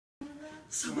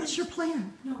So what's your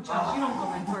plan? No, Josh, you don't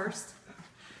go in first.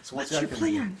 So what's your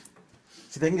plan?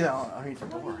 See, they can get out underneath the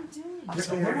door. What are you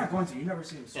doing? They're not going to. You never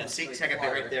see them. Yeah, see, check it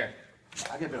right there.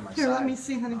 I get a bit on my Here, side. let me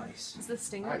see, honey. Nice. Is the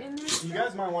stinger in there? You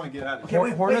guys might want to get out of Okay, here.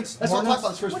 wait, Hornets. Let's not talk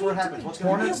about Hornets. this first before it happens. What's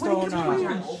going on? Hornets What are you don't.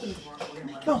 doing?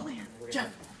 Make a plan. Jeff,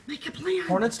 make a plan.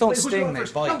 Hornets don't Wait, who's sting. going They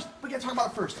first? bite. No, we gotta talk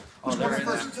about it first. Who's they're going in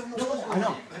first? I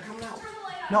know. They're coming out.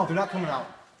 No, they're not coming out.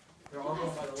 They're all going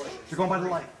by the light. They're going by the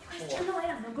light. Turn the light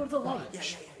on. Don't go to the light. Yeah.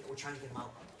 We're trying to get them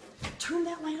out. Turn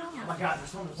that light Oh on. my God,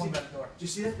 there's one back door. Do you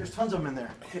see that? There's tons of them in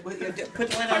there. Put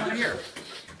the light on here.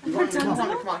 Put Come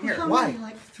on, here. How Why? many?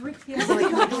 Like 3? Yeah.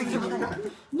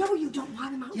 No, you don't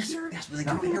want him out here. Yes, but they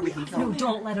come in here. We can No,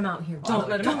 don't let him out here. Don't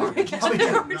let him out here. How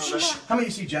many do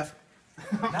you see, Jeff?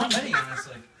 Not many,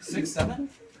 honestly. 6, 7?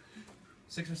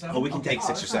 6 or 7? Oh, we can take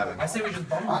 6 or 7. I say we just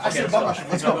bump I said bum rush.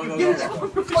 Let's go. Get in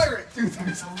there. Fire it. Dude,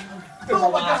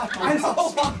 oh my God. I know.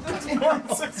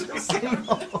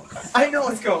 I know.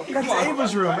 Let's go. That's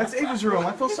Ava's room. That's Ava's room.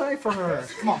 I feel sorry for her.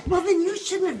 Come on. Well, then you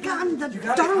shouldn't have gotten the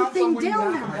darn thing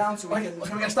down there. So we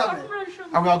gotta stop it.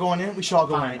 Are we all going in? We should all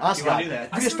go in. Us, You wanna guys. do that?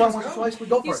 If we get stung once or twice, we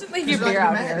go for You it. should leave They're your not beer gonna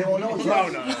out be mad. here. They won't know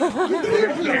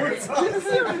it's us.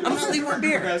 I'm not leaving my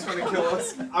beer. You guys trying to kill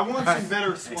us? I want some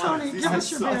better swans. Tony, These give ones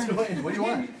us your suck. Let's beer. go in. What do you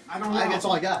want? I don't know. That's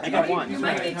all I got. I got one. You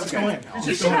might need Let's to. go in.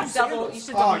 You should have double. You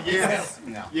should double. Oh, yes.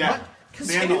 Yeah.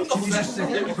 Sandals.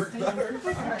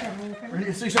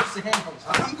 Ready? So you start to handcuffs.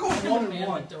 I'm going 1 and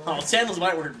 1. Oh, sandals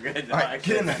might work good. All right,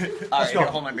 get in there. All Let's right, go. here,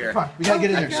 hold my beer. Come on, we gotta get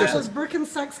in there. Those Seriously.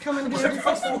 Birkenstocks coming here.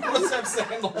 Let's have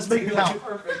sandals. Let's make it count.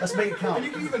 Let's make it count.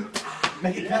 You can even.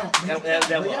 Make it count.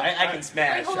 I can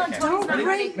smash. Hold on, Okay. Tony's not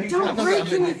ready. Don't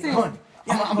break anything. Come on.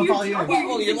 I'm gonna follow you in.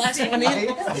 Oh, you're last one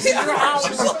in? This is your house.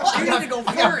 You need to go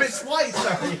I got bit first. twice,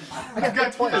 sorry. I got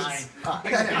bit twice.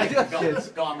 I do have kids.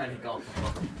 Go on, man. Go.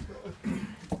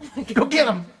 Go get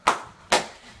them.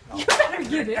 You better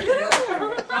get it.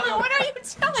 What are you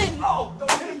doing? Oh,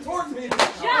 don't hit him towards me.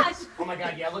 Josh. Oh my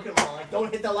God, yeah, look at them all. Like,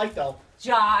 don't hit the light though.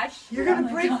 Josh. You're gonna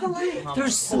break the light.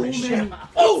 There's so Holy many. shit.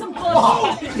 Some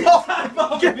bullshit.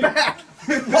 No, get back.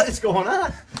 What is going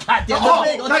on? God damn,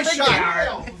 Oh, nice shot.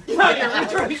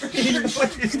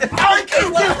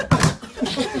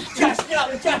 Josh, get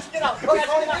up. Josh, get up.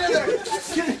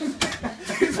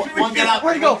 One get up.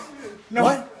 Where'd he go? No.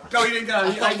 What? No, he didn't get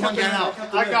out. I one get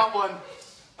out. I got one.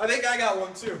 I think I got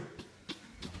one too.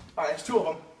 All right, there's 2 of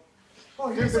them. Oh,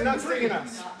 dude, they're not stinging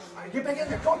us. All right, get back in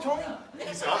there. Come on, Tony.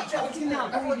 He's up.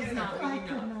 Everyone get in there. I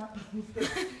could not. Hit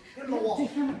him in the wall.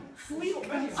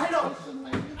 I know.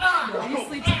 He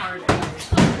sleeps hard. I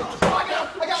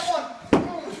got one.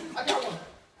 I got one.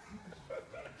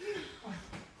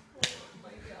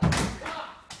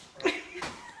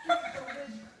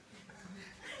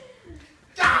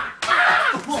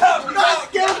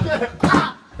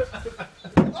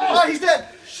 Oh, he's dead.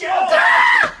 Shit.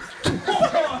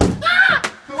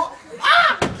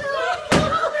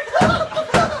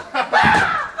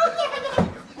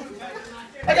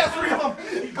 I got 3 of them.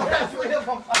 I got 3 of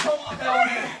them. I don't want that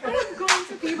one. I'm going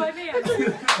to pee my pants.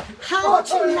 How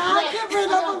to not get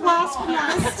rid of a wasp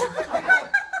nest.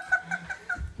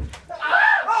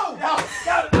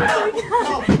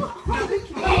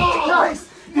 Nice.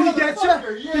 Did he get you?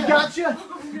 He got you?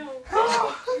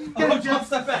 Get him, Jeff.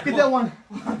 Get that one.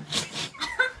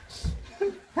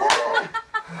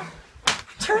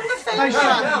 Turn the fan Nice on.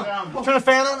 shot. Turn the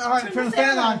fan on. All right, turn the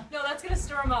fan on. No, that's going to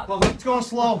stir him up. Well, it's going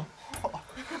slow.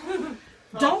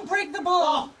 Don't break the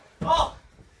ball. Go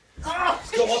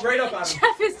up right up on him.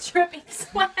 Jeff is dripping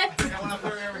sweat. Got one up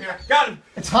there, over here. Got him.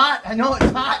 It's hot. I know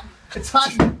it's hot. It's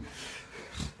hot.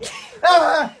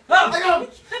 I got him.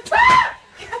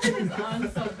 Kevin is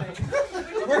on something.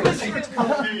 Where is he?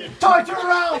 Toy, turn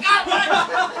around.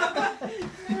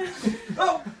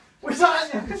 Oh, where's on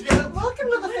you? Welcome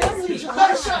to the family, John.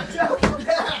 Nice shot, Jeff.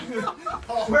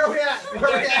 Oh, where are we at? Where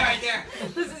are we at? Right there.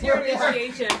 This is your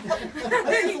initiation.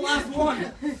 This is the last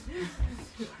one.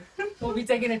 We'll be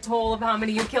taking a toll of how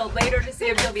many you killed later to see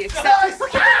if you'll be accepted. Nice. Still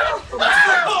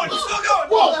going. Still going.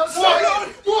 Whoa.